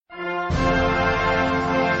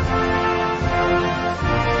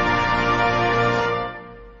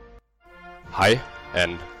Hej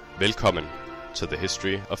and velkommen to the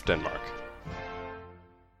History of Denmark.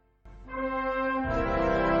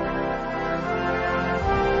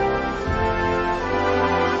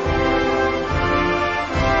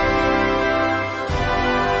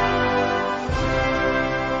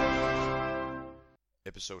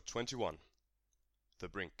 Episode 21. The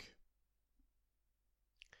Brink.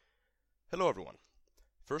 Hello everyone.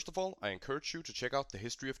 First of all, I encourage you to check out the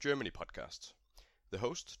History of Germany podcast. The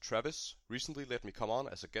host, Travis, recently let me come on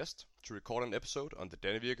as a guest to record an episode on the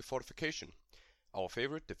Dannevirke fortification, our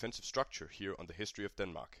favorite defensive structure here on the History of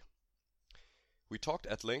Denmark. We talked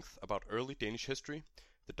at length about early Danish history,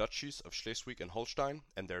 the duchies of Schleswig and Holstein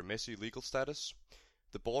and their messy legal status,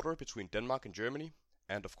 the border between Denmark and Germany,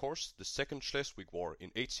 and of course the Second Schleswig War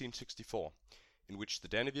in 1864, in which the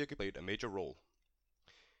Dannevirke played a major role.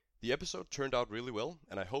 The episode turned out really well,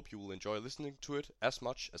 and I hope you will enjoy listening to it as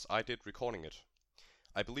much as I did recording it.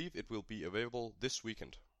 I believe it will be available this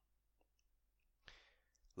weekend.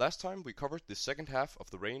 Last time we covered the second half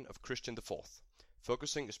of the reign of Christian IV,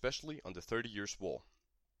 focusing especially on the 30 Years' War.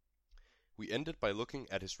 We ended by looking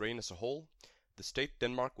at his reign as a whole, the state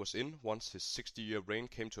Denmark was in once his 60-year reign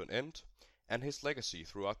came to an end, and his legacy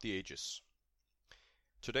throughout the ages.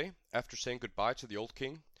 Today, after saying goodbye to the old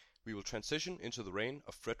king, we will transition into the reign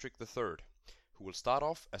of Frederick III, who will start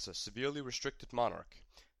off as a severely restricted monarch,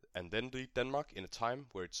 and then lead Denmark in a time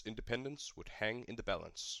where its independence would hang in the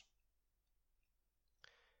balance.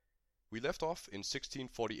 We left off in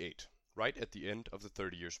 1648, right at the end of the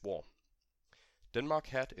 30 Years' War. Denmark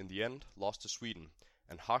had, in the end, lost to Sweden,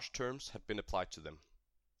 and harsh terms had been applied to them.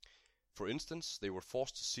 For instance, they were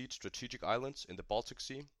forced to cede strategic islands in the Baltic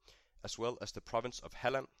Sea, as well as the province of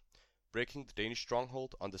Halland, breaking the Danish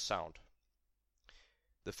stronghold on the Sound.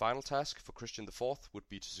 The final task for Christian IV would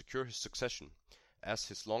be to secure his succession, as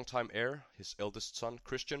his longtime heir, his eldest son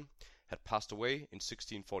Christian, had passed away in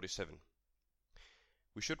 1647.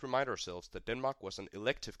 We should remind ourselves that Denmark was an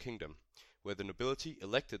elective kingdom, where the nobility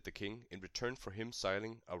elected the king in return for him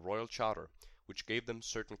signing a royal charter, which gave them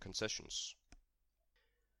certain concessions.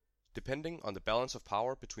 Depending on the balance of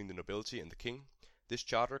power between the nobility and the king, this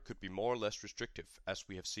charter could be more or less restrictive, as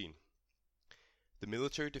we have seen. The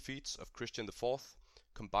military defeats of Christian IV,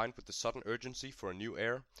 combined with the sudden urgency for a new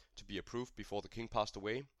heir to be approved before the king passed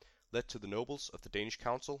away, led to the nobles of the Danish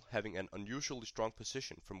council having an unusually strong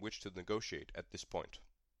position from which to negotiate at this point.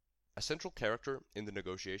 A central character in the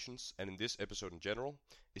negotiations, and in this episode in general,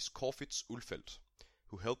 is Corfitz Ulfeldt,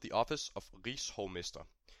 who held the office of Rigshovmester,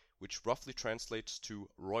 which roughly translates to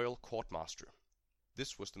Royal Courtmaster.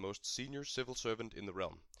 This was the most senior civil servant in the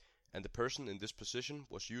realm, and the person in this position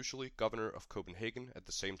was usually governor of Copenhagen at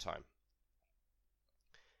the same time.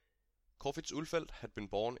 Corfitz Ulfeldt had been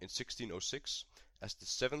born in 1606 as the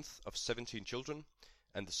seventh of 17 children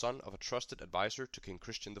and the son of a trusted advisor to King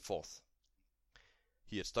Christian IV.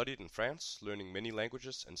 He had studied in France, learning many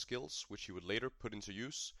languages and skills which he would later put into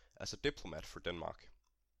use as a diplomat for Denmark.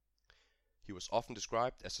 He was often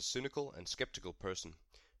described as a cynical and skeptical person,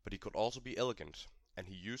 but he could also be elegant, and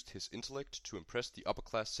he used his intellect to impress the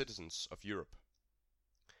upper-class citizens of Europe.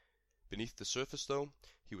 Beneath the surface, though,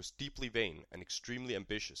 he was deeply vain and extremely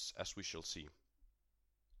ambitious, as we shall see.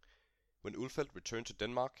 When Ulfeldt returned to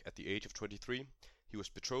Denmark at the age of 23, he was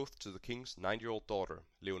betrothed to the king's 9-year-old daughter,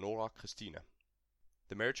 Leonora Christina.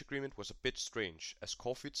 The marriage agreement was a bit strange, as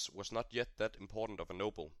Corfitz was not yet that important of a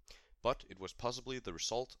noble, but it was possibly the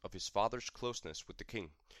result of his father's closeness with the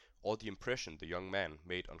king, or the impression the young man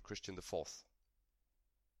made on Christian IV.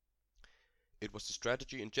 It was the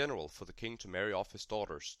strategy in general for the king to marry off his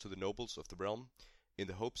daughters to the nobles of the realm, in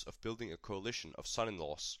the hopes of building a coalition of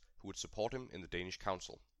son-in-laws who would support him in the Danish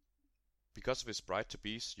council. Because of his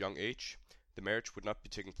bride-to-be's young age, the marriage would not be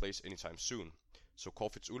taking place anytime soon, so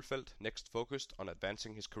Corfitz Ulfeldt next focused on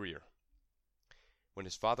advancing his career. When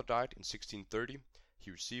his father died in 1630,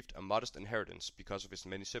 he received a modest inheritance because of his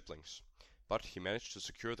many siblings, but he managed to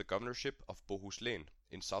secure the governorship of Bohuslän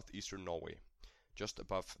in southeastern Norway, just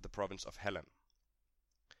above the province of Halland.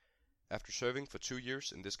 After serving for 2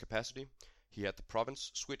 years in this capacity, he had the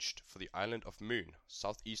province switched for the island of Møn,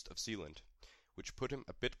 southeast of Zealand, which put him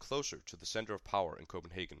a bit closer to the center of power in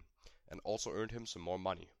Copenhagen, and also earned him some more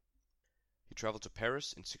money. He traveled to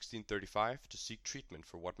Paris in 1635 to seek treatment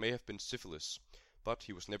for what may have been syphilis, but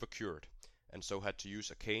he was never cured, and so had to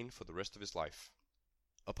use a cane for the rest of his life.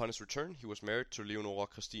 Upon his return, he was married to Leonora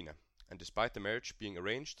Christina, and despite the marriage being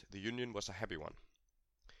arranged, the union was a happy one.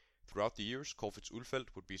 Throughout the years, Corfitz Ulfeldt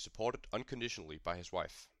would be supported unconditionally by his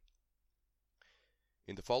wife.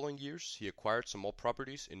 In the following years, he acquired some more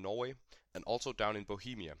properties in Norway and also down in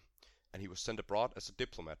Bohemia, and he was sent abroad as a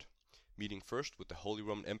diplomat, meeting first with the Holy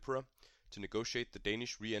Roman Emperor to negotiate the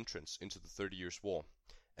Danish re-entrance into the 30 Years' War,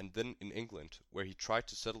 and then in England, where he tried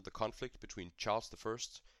to settle the conflict between Charles I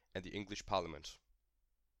and the English Parliament.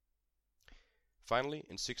 Finally,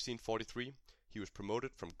 in 1643, he was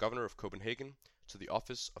promoted from governor of Copenhagen to the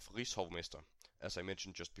office of Rigshovmester, as I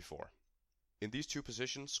mentioned just before. In these two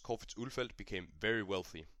positions, Corfitz-Ulfeldt became very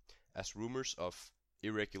wealthy, as rumors of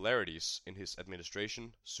irregularities in his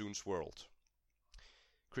administration soon swirled.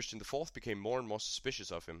 Christian IV became more and more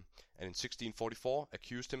suspicious of him, and in 1644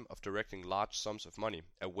 accused him of directing large sums of money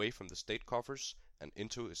away from the state coffers and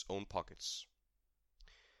into his own pockets.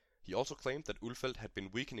 He also claimed that Ulfeldt had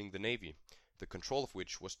been weakening the navy, the control of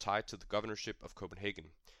which was tied to the governorship of Copenhagen,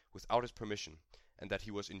 without his permission, and that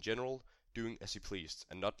he was in general doing as he pleased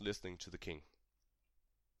and not listening to the king.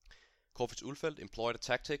 Corfitz-Ulfeldt employed a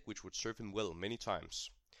tactic which would serve him well many times.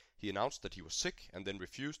 He announced that he was sick and then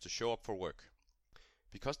refused to show up for work.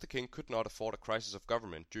 Because the king could not afford a crisis of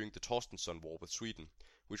government during the Torstensson War with Sweden,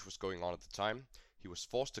 which was going on at the time, he was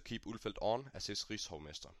forced to keep Ulfeldt on as his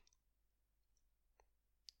Rigshovmester.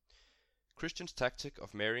 Christian's tactic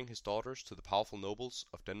of marrying his daughters to the powerful nobles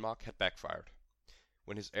of Denmark had backfired.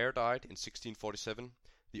 When his heir died in 1647,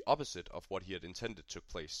 the opposite of what he had intended took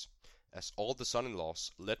place, as all the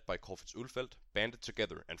son-in-laws, led by Corfitz-Ulfeldt, banded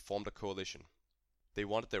together and formed a coalition. They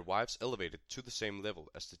wanted their wives elevated to the same level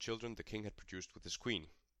as the children the king had produced with his queen.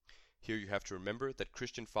 Here you have to remember that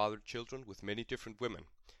Christian fathered children with many different women,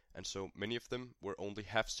 and so many of them were only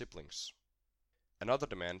half-siblings. Another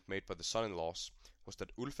demand made by the son-in-laws was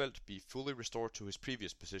that Ulfeldt be fully restored to his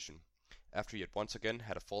previous position, after he had once again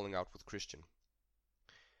had a falling out with Christian.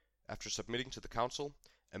 After submitting to the council,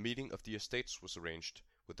 a meeting of the estates was arranged,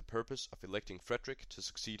 with the purpose of electing Frederick to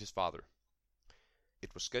succeed his father.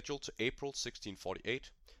 It was scheduled to April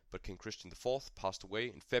 1648, but King Christian IV passed away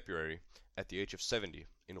in February at the age of 70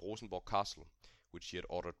 in Rosenborg Castle, which he had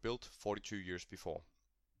ordered built 42 years before.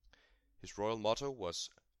 His royal motto was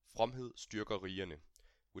Fromhed styrker rigerne,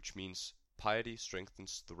 which means piety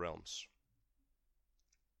strengthens the realms.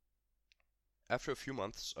 After a few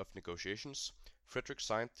months of negotiations, Frederick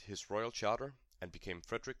signed his royal charter and became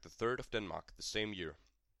Frederick III of Denmark the same year.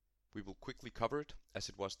 We will quickly cover it, as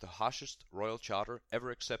it was the harshest royal charter ever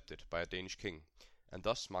accepted by a Danish king, and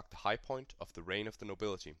thus marked the high point of the reign of the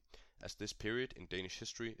nobility, as this period in Danish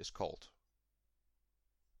history is called.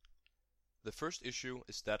 The first issue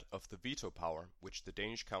is that of the veto power which the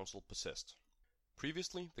Danish council possessed.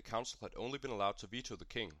 Previously, the council had only been allowed to veto the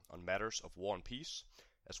king on matters of war and peace,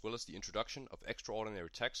 as well as the introduction of extraordinary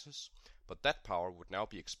taxes, but that power would now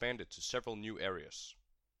be expanded to several new areas.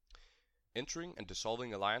 Entering and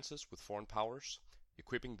dissolving alliances with foreign powers,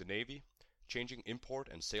 equipping the navy, changing import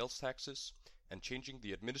and sales taxes, and changing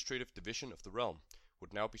the administrative division of the realm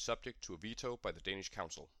would now be subject to a veto by the Danish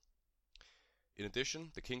council. In addition,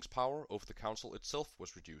 the king's power over the council itself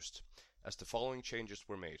was reduced, as the following changes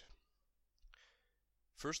were made.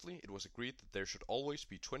 Firstly, it was agreed that there should always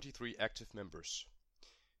be 23 active members.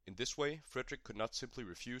 In this way, Frederick could not simply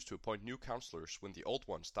refuse to appoint new councillors when the old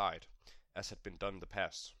ones died, as had been done in the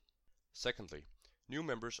past. Secondly, new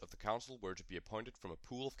members of the council were to be appointed from a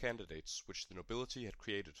pool of candidates which the nobility had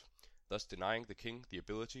created, thus denying the king the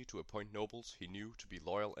ability to appoint nobles he knew to be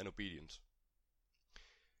loyal and obedient.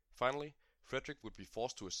 Finally, Frederick would be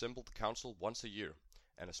forced to assemble the council once a year,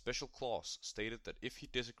 and a special clause stated that if he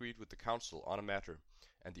disagreed with the council on a matter,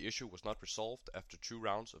 and the issue was not resolved after 2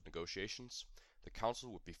 rounds of negotiations, the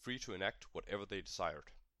council would be free to enact whatever they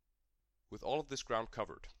desired. With all of this ground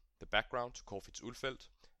covered, the background to Corfitz-Ulfeldt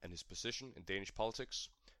and his position in Danish politics,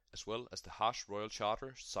 as well as the harsh royal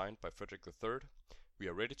charter signed by Frederick III, we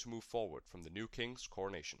are ready to move forward from the new king's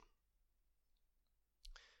coronation.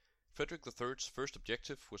 Frederick III's first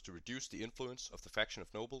objective was to reduce the influence of the faction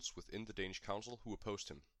of nobles within the Danish council who opposed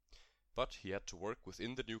him, but he had to work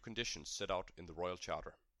within the new conditions set out in the royal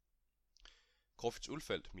charter.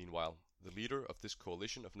 Corfitz-Ulfeldt, meanwhile, the leader of this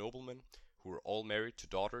coalition of noblemen, who were all married to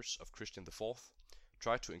daughters of Christian IV,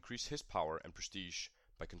 tried to increase his power and prestige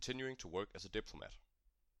by continuing to work as a diplomat.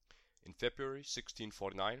 In February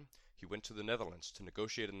 1649, he went to the Netherlands to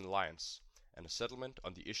negotiate an alliance and a settlement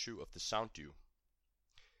on the issue of the Sound Due.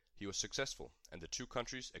 He was successful, and the two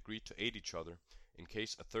countries agreed to aid each other in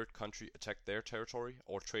case a third country attacked their territory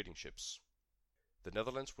or trading ships. The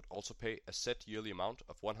Netherlands would also pay a set yearly amount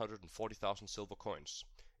of 140,000 silver coins,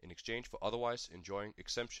 in exchange for otherwise enjoying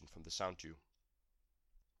exemption from the Sound Due.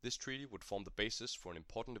 This treaty would form the basis for an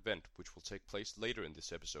important event which will take place later in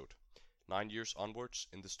this episode, 9 years onwards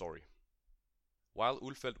in the story. While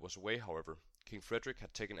Ulfeldt was away, however, King Frederick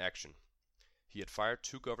had taken action. He had fired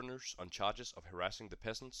 2 governors on charges of harassing the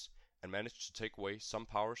peasants and managed to take away some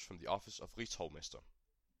powers from the office of Rigshovmester.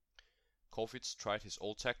 Corfitz tried his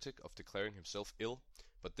old tactic of declaring himself ill,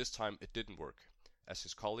 but this time it didn't work, as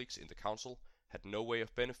his colleagues in the council had no way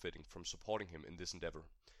of benefiting from supporting him in this endeavor,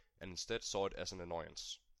 and instead saw it as an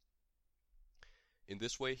annoyance. In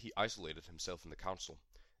this way he isolated himself in the council,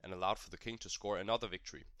 and allowed for the king to score another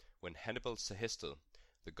victory, when Hannibal Sehested,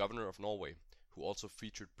 the governor of Norway, who also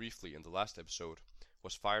featured briefly in the last episode,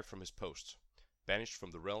 was fired from his post, banished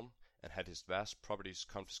from the realm, and had his vast properties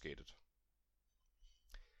confiscated.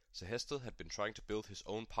 Sehested had been trying to build his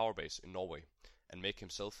own power base in Norway, and make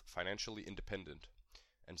himself financially independent,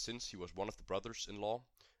 and since he was one of the brothers-in-law,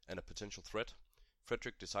 and a potential threat,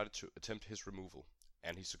 Frederick decided to attempt his removal,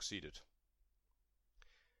 and he succeeded.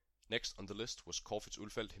 Next on the list was Corfitz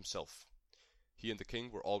Ulfeldt himself. He and the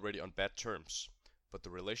king were already on bad terms, but the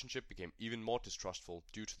relationship became even more distrustful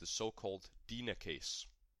due to the so-called Dina case.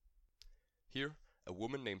 Here, a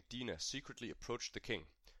woman named Dina secretly approached the king,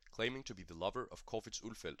 claiming to be the lover of Corfitz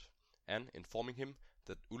Ulfeldt, and informing him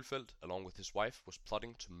that Ulfeldt, along with his wife, was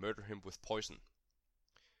plotting to murder him with poison.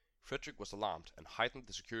 Frederick was alarmed and heightened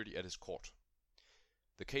the security at his court.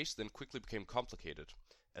 The case then quickly became complicated,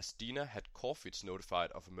 as Dina had Corfitz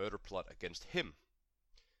notified of a murder plot against him.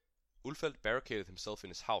 Ulfeldt barricaded himself in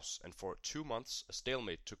his house, and for 2 months a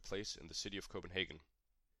stalemate took place in the city of Copenhagen.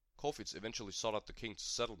 Corfitz eventually sought out the king to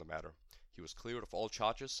settle the matter. He was cleared of all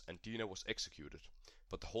charges, and Dina was executed,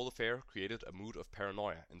 but the whole affair created a mood of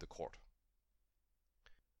paranoia in the court.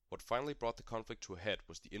 What finally brought the conflict to a head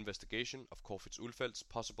was the investigation of Corfitz Ulfeldt's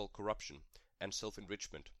possible corruption and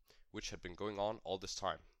self-enrichment, which had been going on all this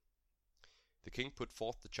time. The king put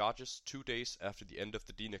forth the charges 2 days after the end of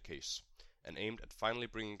the Dina case, and aimed at finally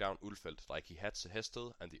bringing down Ulfeldt like he had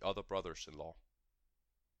Sehested and the other brothers-in-law.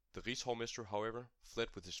 The Rigshovmester, however, fled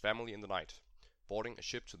with his family in the night, boarding a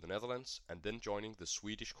ship to the Netherlands and then joining the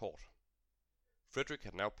Swedish court. Frederick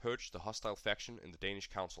had now purged the hostile faction in the Danish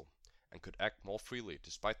council, and could act more freely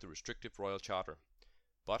despite the restrictive royal charter,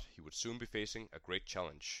 but he would soon be facing a great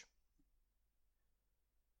challenge.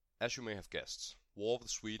 As you may have guessed, war with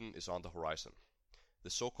Sweden is on the horizon. The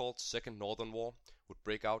so-called Second Northern War would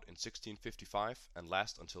break out in 1655 and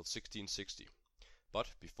last until 1660. But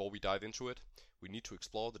before we dive into it, we need to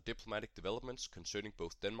explore the diplomatic developments concerning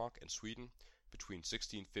both Denmark and Sweden between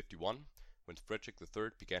 1651, when Frederick III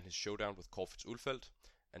began his showdown with Corfitz Ulfeldt,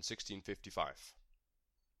 and 1655.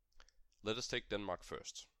 Let us take Denmark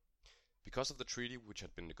first. Because of the treaty which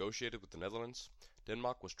had been negotiated with the Netherlands,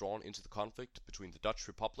 Denmark was drawn into the conflict between the Dutch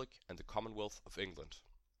Republic and the Commonwealth of England.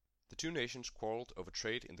 The two nations quarreled over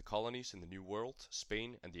trade in the colonies in the New World,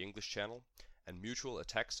 Spain and the English Channel, and mutual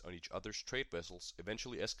attacks on each other's trade vessels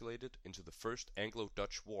eventually escalated into the First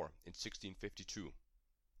Anglo-Dutch War in 1652.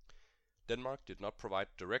 Denmark did not provide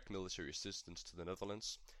direct military assistance to the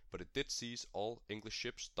Netherlands, but it did seize all English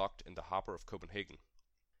ships docked in the harbour of Copenhagen.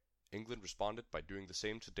 England responded by doing the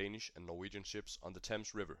same to Danish and Norwegian ships on the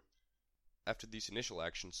Thames River. After these initial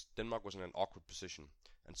actions, Denmark was in an awkward position,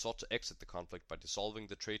 and sought to exit the conflict by dissolving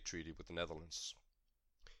the trade treaty with the Netherlands.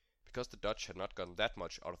 Because the Dutch had not gotten that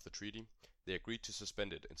much out of the treaty, they agreed to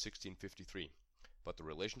suspend it in 1653, but the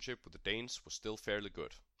relationship with the Danes was still fairly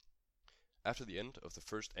good. After the end of the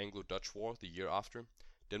First Anglo-Dutch War the year after,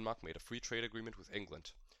 Denmark made a free trade agreement with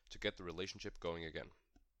England to get the relationship going again.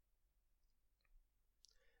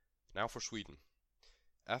 Now for Sweden.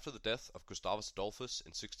 After the death of Gustavus Adolphus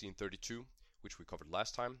in 1632, which we covered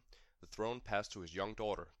last time, the throne passed to his young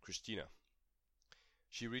daughter, Christina.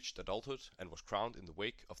 She reached adulthood and was crowned in the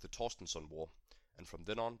wake of the Torstensson War, and from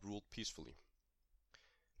then on ruled peacefully.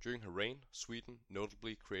 During her reign, Sweden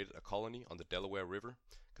notably created a colony on the Delaware River,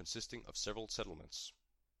 consisting of several settlements.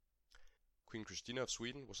 Queen Christina of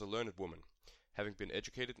Sweden was a learned woman, having been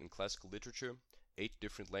educated in classical literature, 8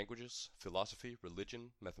 different languages, philosophy, religion,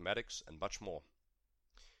 mathematics, and much more.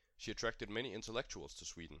 She attracted many intellectuals to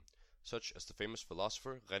Sweden, such as the famous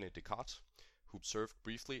philosopher René Descartes, who served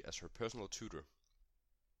briefly as her personal tutor.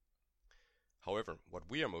 However, what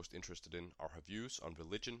we are most interested in are her views on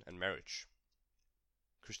religion and marriage.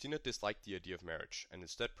 Christina disliked the idea of marriage, and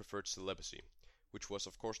instead preferred celibacy, which was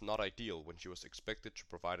of course not ideal when she was expected to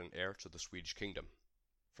provide an heir to the Swedish kingdom.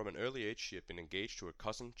 From an early age she had been engaged to her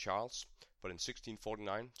cousin Charles, but in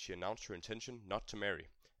 1649 she announced her intention not to marry,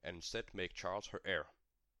 and instead make Charles her heir.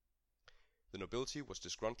 The nobility was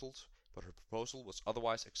disgruntled, but her proposal was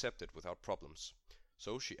otherwise accepted without problems,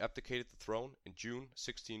 so she abdicated the throne in June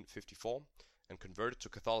 1654 and converted to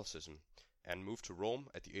Catholicism, and moved to Rome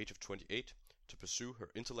at the age of 28 to pursue her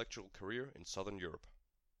intellectual career in southern Europe.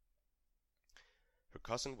 Her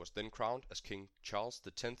cousin was then crowned as King Charles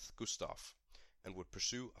X Gustav, and would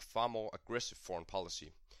pursue a far more aggressive foreign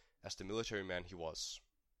policy, as the military man he was.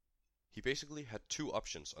 He basically had 2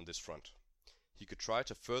 options on this front: He could try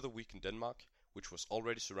to further weaken Denmark, which was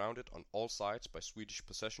already surrounded on all sides by Swedish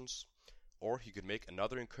possessions, or he could make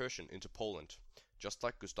another incursion into Poland, just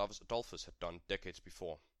like Gustavus Adolphus had done decades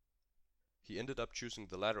before. He ended up choosing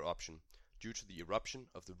the latter option due to the eruption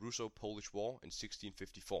of the Russo-Polish War in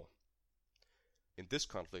 1654. In this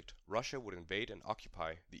conflict, Russia would invade and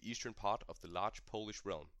occupy the eastern part of the large Polish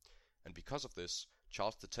realm, and because of this,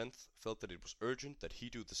 Charles X felt that it was urgent that he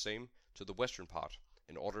do the same to the western part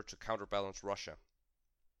in order to counterbalance Russia.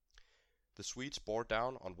 The Swedes bore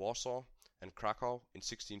down on Warsaw and Krakow in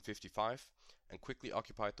 1655 and quickly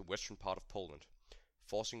occupied the western part of Poland,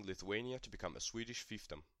 forcing Lithuania to become a Swedish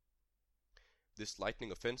fiefdom. This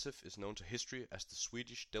lightning offensive is known to history as the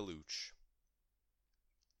Swedish Deluge.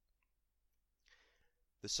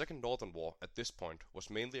 The Second Northern War at this point was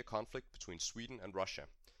mainly a conflict between Sweden and Russia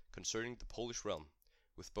concerning the Polish realm,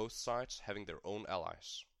 with both sides having their own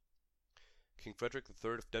allies. King Frederick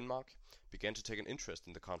III of Denmark began to take an interest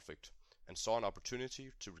in the conflict and saw an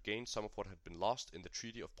opportunity to regain some of what had been lost in the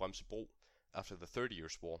Treaty of Brömsebro after the 30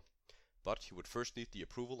 Years' War, but he would first need the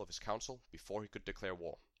approval of his council before he could declare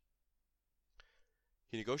war.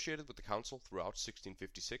 He negotiated with the council throughout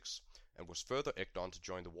 1656 and was further egged on to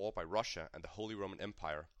join the war by Russia and the Holy Roman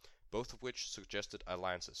Empire, both of which suggested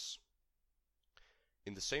alliances.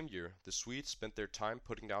 In the same year, the Swedes spent their time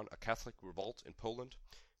putting down a Catholic revolt in Poland,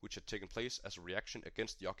 which had taken place as a reaction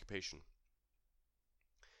against the occupation.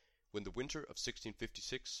 When the winter of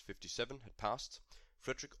 1656-57 had passed,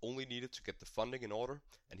 Frederick only needed to get the funding in order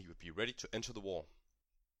and he would be ready to enter the war.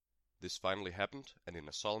 This finally happened, and in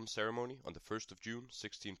a solemn ceremony on the 1st of June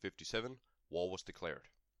 1657, war was declared.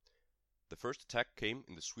 The first attack came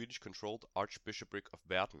in the Swedish-controlled Archbishopric of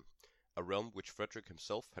Verden, a realm which Frederick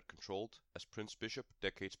himself had controlled as Prince Bishop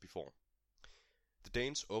decades before. The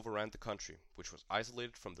Danes overran the country, which was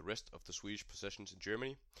isolated from the rest of the Swedish possessions in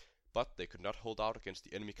Germany, but they could not hold out against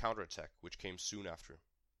the enemy counterattack, which came soon after.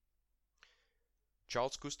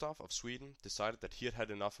 Charles Gustav of Sweden decided that he had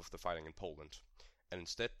had enough of the fighting in Poland, and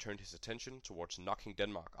instead turned his attention towards knocking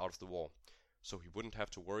Denmark out of the war, so he wouldn't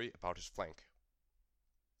have to worry about his flank.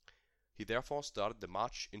 He therefore started the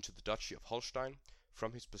march into the Duchy of Holstein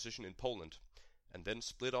from his position in Poland, and then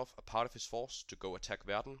split off a part of his force to go attack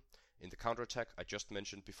Verden in the counterattack I just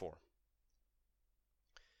mentioned before.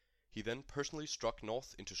 He then personally struck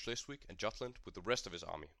north into Schleswig and Jutland with the rest of his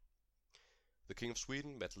army. The King of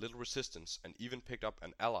Sweden met little resistance and even picked up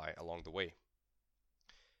an ally along the way.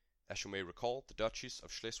 As you may recall, the duchies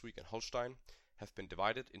of Schleswig and Holstein have been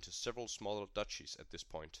divided into several smaller duchies at this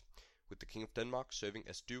point, with the King of Denmark serving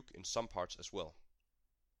as duke in some parts as well.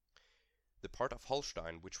 The part of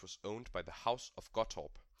Holstein which was owned by the House of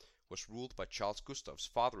Gottorp was ruled by Charles Gustav's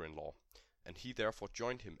father-in-law, and he therefore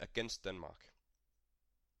joined him against Denmark.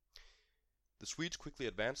 The Swedes quickly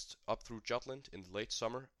advanced up through Jutland in the late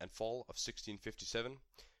summer and fall of 1657,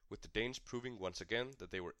 with the Danes proving once again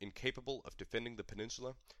that they were incapable of defending the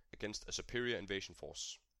peninsula against a superior invasion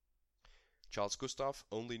force. Charles Gustav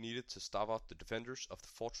only needed to starve out the defenders of the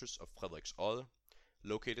fortress of Frederiksodde,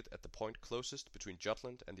 located at the point closest between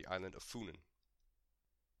Jutland and the island of Funen.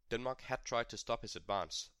 Denmark had tried to stop his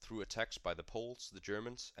advance through attacks by the Poles, the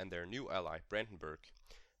Germans, and their new ally Brandenburg,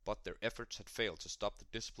 but their efforts had failed to stop the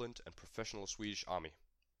disciplined and professional Swedish army.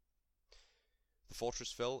 The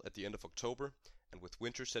fortress fell at the end of October, and with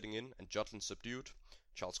winter setting in and Jutland subdued,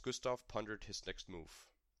 Charles Gustav pondered his next move.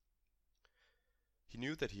 He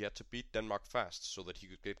knew that he had to beat Denmark fast so that he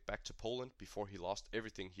could get back to Poland before he lost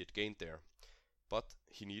everything he had gained there, but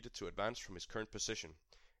he needed to advance from his current position,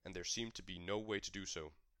 and there seemed to be no way to do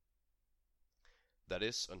so. That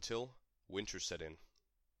is, until winter set in.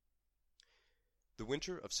 The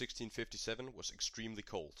winter of 1657 was extremely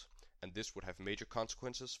cold, and this would have major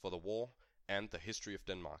consequences for the war and the history of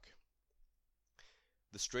Denmark.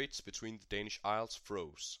 The straits between the Danish Isles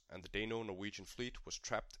froze, and the Dano-Norwegian fleet was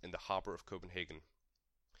trapped in the harbor of Copenhagen.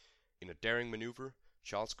 In a daring maneuver,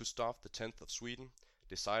 Charles Gustav X of Sweden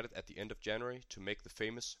decided at the end of January to make the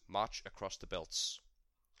famous March Across the Belts.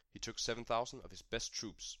 He took 7,000 of his best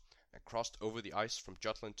troops and crossed over the ice from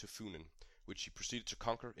Jutland to Funen, which he proceeded to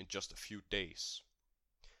conquer in just a few days.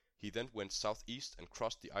 He then went southeast and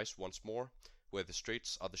crossed the ice once more, where the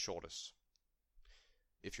straits are the shortest.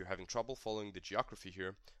 If you're having trouble following the geography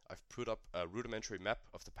here, I've put up a rudimentary map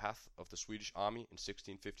of the path of the Swedish army in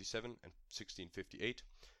 1657 and 1658,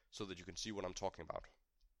 so that you can see what I'm talking about.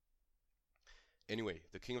 Anyway,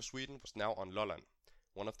 the King of Sweden was now on Lolland,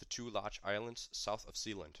 one of the two large islands south of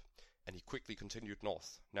Zealand, and he quickly continued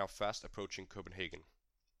north, now fast approaching Copenhagen.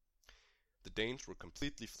 The Danes were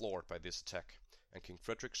completely floored by this attack, and King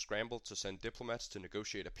Frederick scrambled to send diplomats to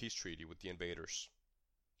negotiate a peace treaty with the invaders.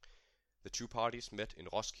 The two parties met in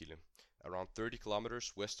Roskilde, around 30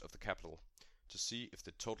 kilometers west of the capital, to see if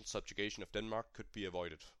the total subjugation of Denmark could be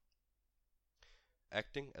avoided.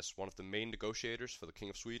 Acting as one of the main negotiators for the King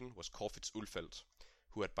of Sweden was Corfitz Ulfeldt,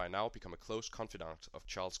 who had by now become a close confidant of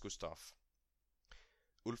Charles Gustaf.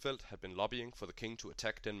 Ulfeldt had been lobbying for the king to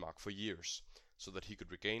attack Denmark for years, so that he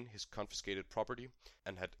could regain his confiscated property,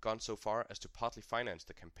 and had gone so far as to partly finance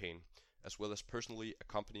the campaign, as well as personally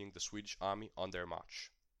accompanying the Swedish army on their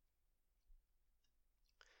march.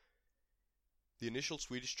 The initial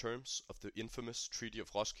Swedish terms of the infamous Treaty of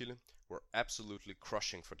Roskilde were absolutely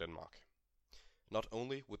crushing for Denmark. Not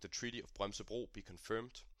only would the Treaty of Brömsebro be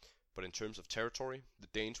confirmed, but in terms of territory, the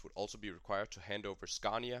Danes would also be required to hand over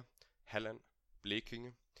Scania, Halland,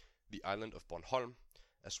 Blekinge, the island of Bornholm,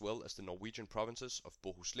 as well as the Norwegian provinces of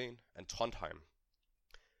Bohuslän and Trondheim.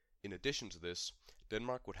 In addition to this,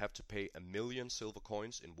 Denmark would have to pay 1 million silver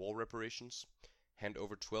coins in war reparations, hand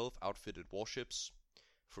over 12 outfitted warships,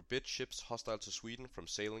 forbid ships hostile to Sweden from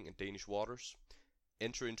sailing in Danish waters,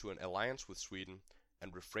 enter into an alliance with Sweden,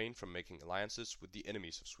 and refrain from making alliances with the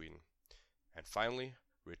enemies of Sweden, and finally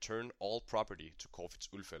return all property to Corfitz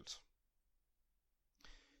Ulfeldt.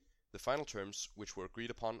 The final terms, which were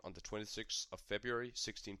agreed upon on the 26th of February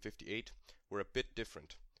 1658, were a bit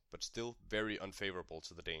different, but still very unfavorable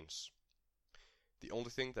to the Danes. The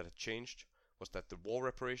only thing that had changed was that the war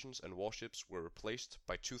reparations and warships were replaced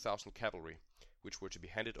by 2,000 cavalry, which were to be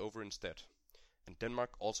handed over instead, and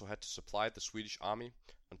Denmark also had to supply the Swedish army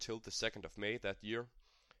until the 2nd of May that year,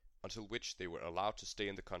 until which they were allowed to stay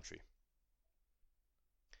in the country.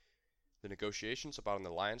 The negotiations about an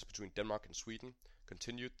alliance between Denmark and Sweden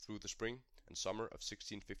continued through the spring and summer of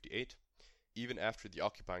 1658, even after the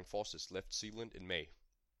occupying forces left Zealand in May.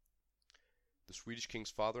 The Swedish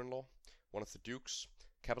king's father-in-law, one of the dukes,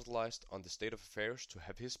 capitalized on the state of affairs to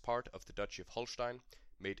have his part of the Duchy of Holstein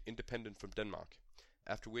made independent from Denmark,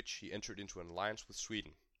 after which he entered into an alliance with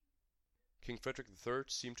Sweden. King Frederick III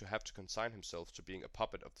seemed to have to consign himself to being a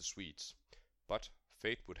puppet of the Swedes, but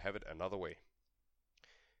fate would have it another way.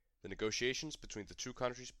 The negotiations between the two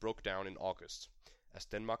countries broke down in August, as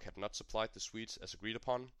Denmark had not supplied the Swedes as agreed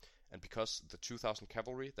upon, and because the 2,000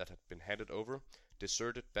 cavalry that had been handed over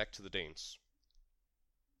deserted back to the Danes.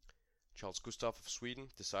 Charles Gustaf of Sweden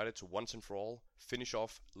decided to once and for all finish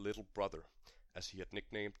off Little Brother, as he had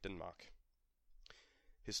nicknamed Denmark.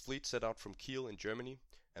 His fleet set out from Kiel in Germany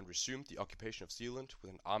and resumed the occupation of Zealand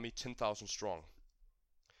with an army 10,000 strong.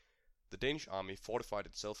 The Danish army fortified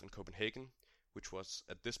itself in Copenhagen, which was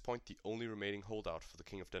at this point the only remaining holdout for the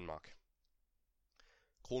King of Denmark.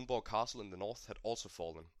 Kronborg Castle in the north had also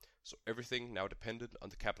fallen, so everything now depended on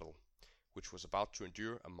the capital, which was about to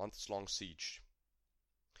endure a months-long siege.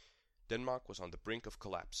 Denmark was on the brink of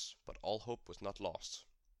collapse, but all hope was not lost.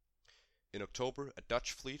 In October, a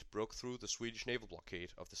Dutch fleet broke through the Swedish naval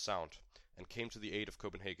blockade of the Sound and came to the aid of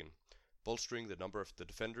Copenhagen, bolstering the number of the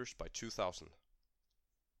defenders by 2,000.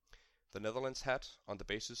 The Netherlands had, on the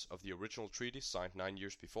basis of the original treaty signed 9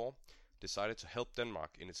 years before, decided to help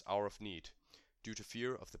Denmark in its hour of need, due to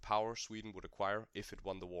fear of the power Sweden would acquire if it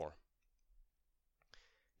won the war.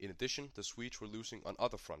 In addition, the Swedes were losing on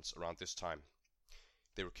other fronts around this time.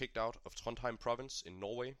 They were kicked out of Trondheim province in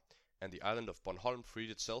Norway, and the island of Bornholm freed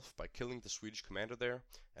itself by killing the Swedish commander there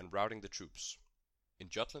and routing the troops. In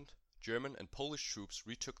Jutland, German and Polish troops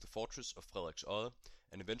retook the fortress of Frederiksøy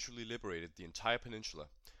and eventually liberated the entire peninsula,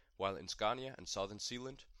 while in Scania and southern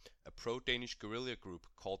Zealand, a pro-Danish guerrilla group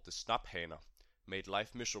called the Snaphaner made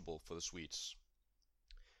life miserable for the Swedes.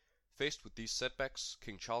 Faced with these setbacks,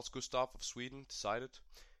 King Charles Gustaf of Sweden decided,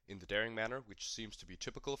 in the daring manner which seems to be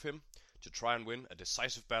typical of him, to try and win a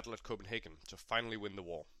decisive battle at Copenhagen to finally win the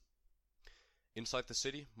war. Inside the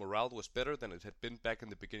city, morale was better than it had been back in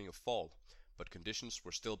the beginning of fall, but conditions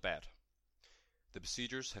were still bad. The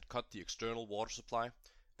besiegers had cut the external water supply,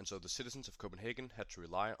 and so the citizens of Copenhagen had to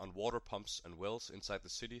rely on water pumps and wells inside the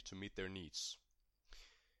city to meet their needs.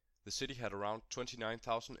 The city had around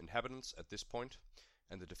 29,000 inhabitants at this point,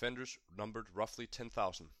 and the defenders numbered roughly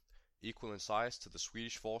 10,000, equal in size to the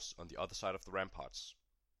Swedish force on the other side of the ramparts.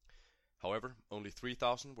 However, only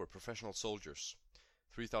 3,000 were professional soldiers,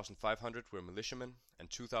 3,500 were militiamen, and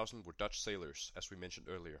 2,000 were Dutch sailors, as we mentioned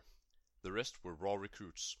earlier. The rest were raw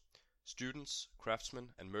recruits. Students, craftsmen,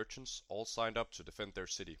 and merchants all signed up to defend their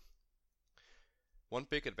city. One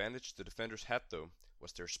big advantage the defenders had, though,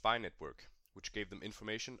 was their spy network, which gave them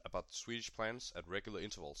information about the Swedish plans at regular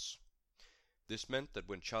intervals. This meant that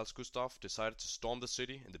when Charles Gustaf decided to storm the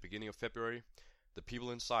city in the beginning of February, the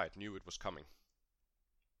people inside knew it was coming.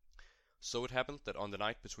 So it happened that on the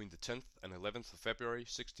night between the 10th and 11th of February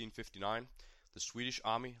 1659, the Swedish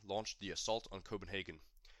army launched the assault on Copenhagen,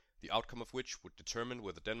 the outcome of which would determine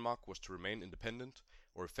whether Denmark was to remain independent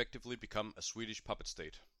or effectively become a Swedish puppet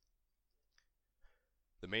state.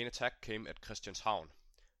 The main attack came at Christianshavn,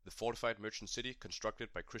 the fortified merchant city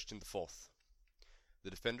constructed by Christian IV. The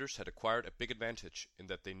defenders had acquired a big advantage in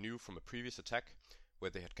that they knew from a previous attack, where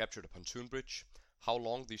they had captured a pontoon bridge, how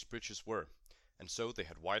long these bridges were, and so they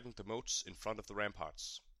had widened the moats in front of the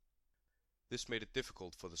ramparts. This made it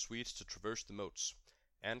difficult for the Swedes to traverse the moats,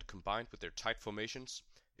 and combined with their tight formations,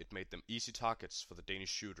 it made them easy targets for the Danish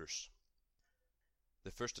shooters.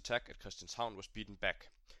 The first attack at Christianshavn was beaten back,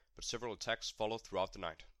 but several attacks followed throughout the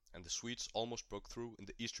night, and the Swedes almost broke through in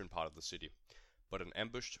the eastern part of the city, but an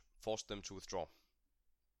ambush forced them to withdraw.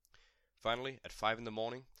 Finally, at 5 in the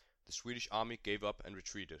morning, the Swedish army gave up and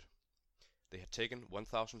retreated. They had taken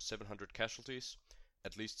 1,700 casualties,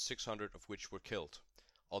 at least 600 of which were killed,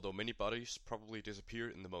 although many bodies probably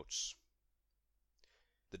disappeared in the moats.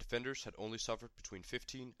 The defenders had only suffered between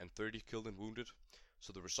 15 and 30 killed and wounded,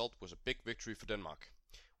 so the result was a big victory for Denmark,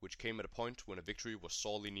 which came at a point when a victory was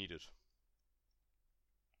sorely needed.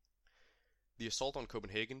 The assault on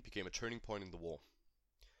Copenhagen became a turning point in the war.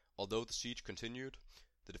 Although the siege continued,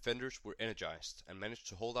 the defenders were energized and managed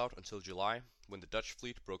to hold out until July, when the Dutch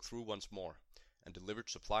fleet broke through once more and delivered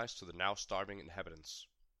supplies to the now starving inhabitants.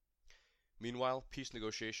 Meanwhile, peace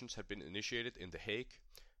negotiations had been initiated in The Hague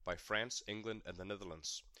by France, England and the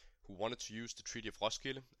Netherlands, who wanted to use the Treaty of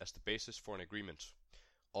Roskilde as the basis for an agreement,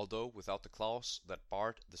 although without the clause that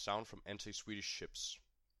barred the sound from anti-Swedish ships.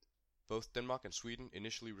 Both Denmark and Sweden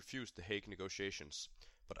initially refused the Hague negotiations,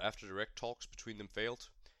 but after direct talks between them failed,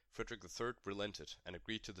 Frederick III relented and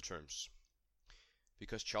agreed to the terms.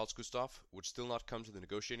 Because Charles Gustaf would still not come to the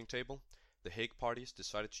negotiating table, the Hague parties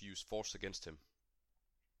decided to use force against him.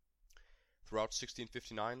 Throughout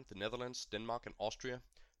 1659, the Netherlands, Denmark and Austria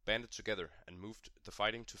banded together and moved the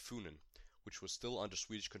fighting to Funen, which was still under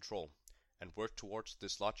Swedish control, and worked towards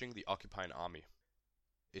dislodging the occupying army.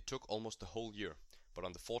 It took almost the whole year, but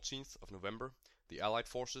on the 14th of November, the Allied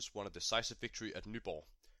forces won a decisive victory at Nyborg,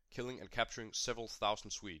 killing and capturing several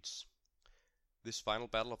thousand Swedes. This final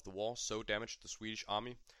battle of the war so damaged the Swedish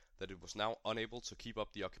army that it was now unable to keep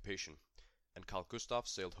up the occupation, and Carl Gustaf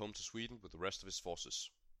sailed home to Sweden with the rest of his forces.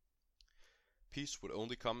 Peace would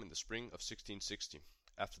only come in the spring of 1660,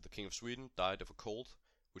 after the King of Sweden died of a cold,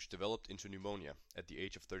 which developed into pneumonia at the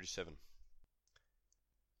age of 37.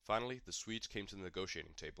 Finally, the Swedes came to the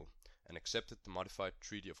negotiating table and accepted the modified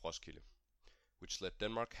Treaty of Roskilde, which let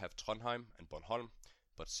Denmark have Trondheim and Bornholm,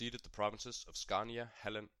 but ceded the provinces of Scania,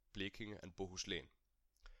 Halland, Blekinge and Bohuslän.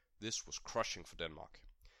 This was crushing for Denmark.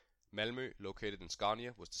 Malmö, located in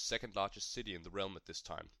Scania, was the second largest city in the realm at this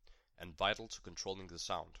time, and vital to controlling the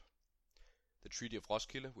Sound. The Treaty of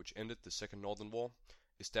Roskilde, which ended the Second Northern War,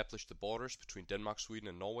 established the borders between Denmark, Sweden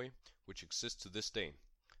and Norway, which exist to this day,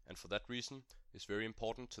 and for that reason is very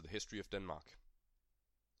important to the history of Denmark.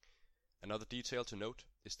 Another detail to note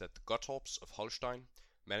is that the Gottorps of Holstein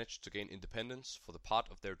managed to gain independence for the part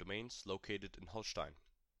of their domains located in Holstein.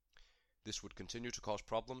 This would continue to cause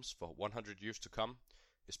problems for 100 years to come,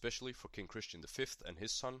 especially for King Christian V and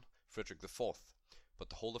his son, Frederick IV, but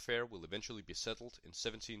the whole affair will eventually be settled in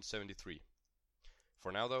 1773.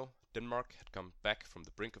 For now though, Denmark had come back from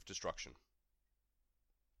the brink of destruction.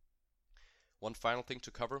 One final thing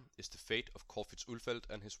to cover is the fate of Corfitz Ulfeldt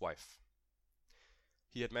and his wife.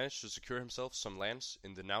 He had managed to secure himself some lands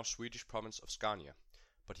in the now Swedish province of Scania,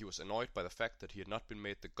 but he was annoyed by the fact that he had not been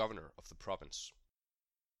made the governor of the province.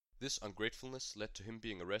 This ungratefulness led to him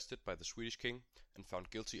being arrested by the Swedish king and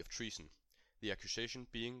found guilty of treason, the accusation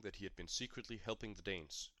being that he had been secretly helping the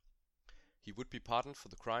Danes. He would be pardoned for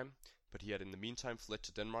the crime, but he had in the meantime fled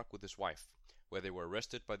to Denmark with his wife, where they were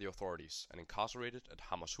arrested by the authorities and incarcerated at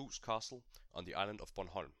Hammershus Castle on the island of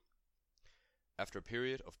Bornholm. After a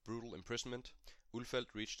period of brutal imprisonment,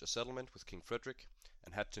 Ulfeldt reached a settlement with King Frederick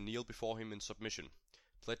and had to kneel before him in submission,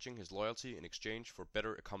 pledging his loyalty in exchange for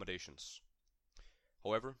better accommodations.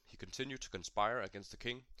 However, he continued to conspire against the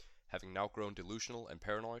king, having now grown delusional and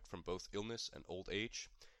paranoid from both illness and old age,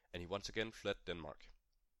 and he once again fled Denmark.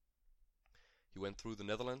 He went through the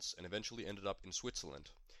Netherlands and eventually ended up in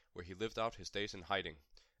Switzerland, where he lived out his days in hiding,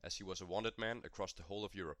 as he was a wanted man across the whole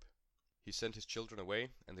of Europe. He sent his children away,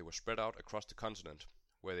 and they were spread out across the continent,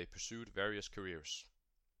 where they pursued various careers.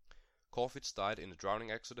 Corfitz died in a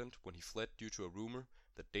drowning accident when he fled due to a rumor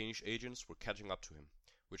that Danish agents were catching up to him,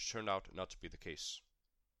 which turned out not to be the case.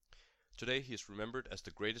 Today he is remembered as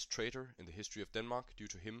the greatest traitor in the history of Denmark due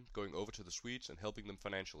to him going over to the Swedes and helping them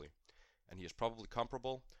financially, and he is probably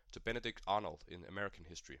comparable to Benedict Arnold in American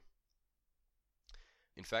history.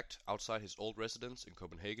 In fact, outside his old residence in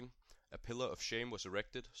Copenhagen, a pillar of shame was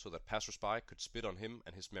erected so that passers-by could spit on him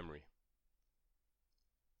and his memory.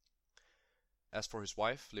 As for his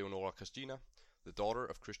wife, Leonora Christina, the daughter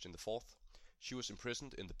of Christian IV, she was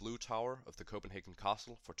imprisoned in the Blue Tower of the Copenhagen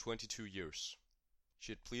castle for 22 years.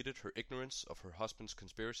 She had pleaded her ignorance of her husband's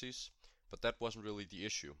conspiracies, but that wasn't really the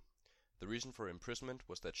issue. The reason for her imprisonment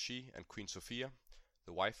was that she and Queen Sophia,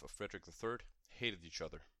 the wife of Frederick III, hated each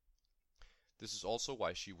other. This is also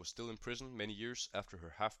why she was still in prison many years after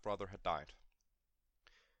her half-brother had died.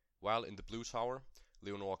 While in the Blue Tower,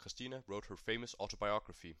 Leonora Christina wrote her famous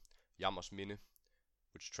autobiography, Jammers Minde,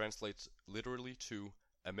 which translates literally to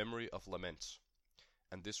A Memory of Lament,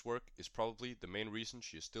 and this work is probably the main reason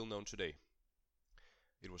she is still known today.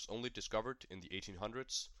 It was only discovered in the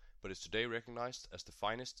 1800s, but is today recognized as the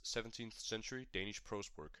finest 17th century Danish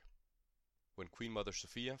prose work. When Queen Mother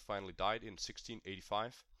Sophia finally died in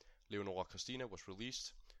 1685, Leonora Christina was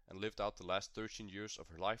released and lived out the last 13 years of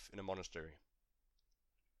her life in a monastery.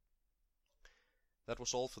 That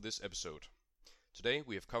was all for this episode. Today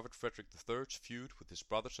we have covered Frederick III's feud with his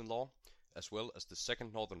brothers-in-law, as well as the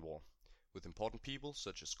Second Northern War, with important people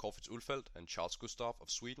such as Corfitz Ulfeldt and Charles Gustaf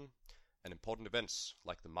of Sweden, and important events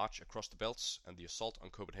like the March across the Belts and the assault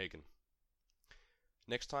on Copenhagen.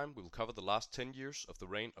 Next time we will cover the last 10 years of the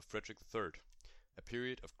reign of Frederick III, a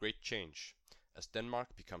period of great change, as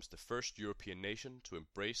Denmark becomes the first European nation to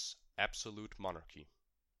embrace absolute monarchy.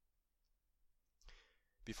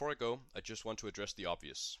 Before I go, I just want to address the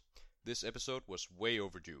obvious. This episode was way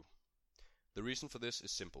overdue. The reason for this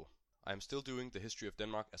is simple. I am still doing the history of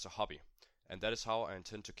Denmark as a hobby, and that is how I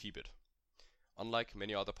intend to keep it. Unlike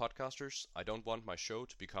many other podcasters, I don't want my show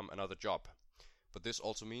to become another job, but this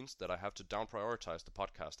also means that I have to down-prioritize the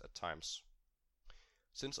podcast at times.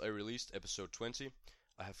 Since I released episode 20,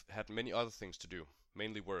 I have had many other things to do,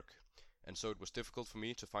 mainly work, and so it was difficult for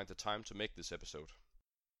me to find the time to make this episode.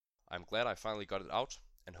 I'm glad I finally got it out,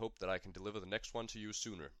 and hope that I can deliver the next one to you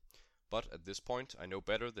sooner, but at this point I know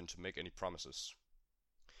better than to make any promises.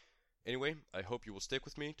 Anyway, I hope you will stick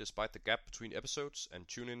with me despite the gap between episodes and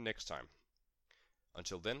tune in next time.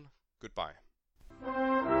 Until then, goodbye.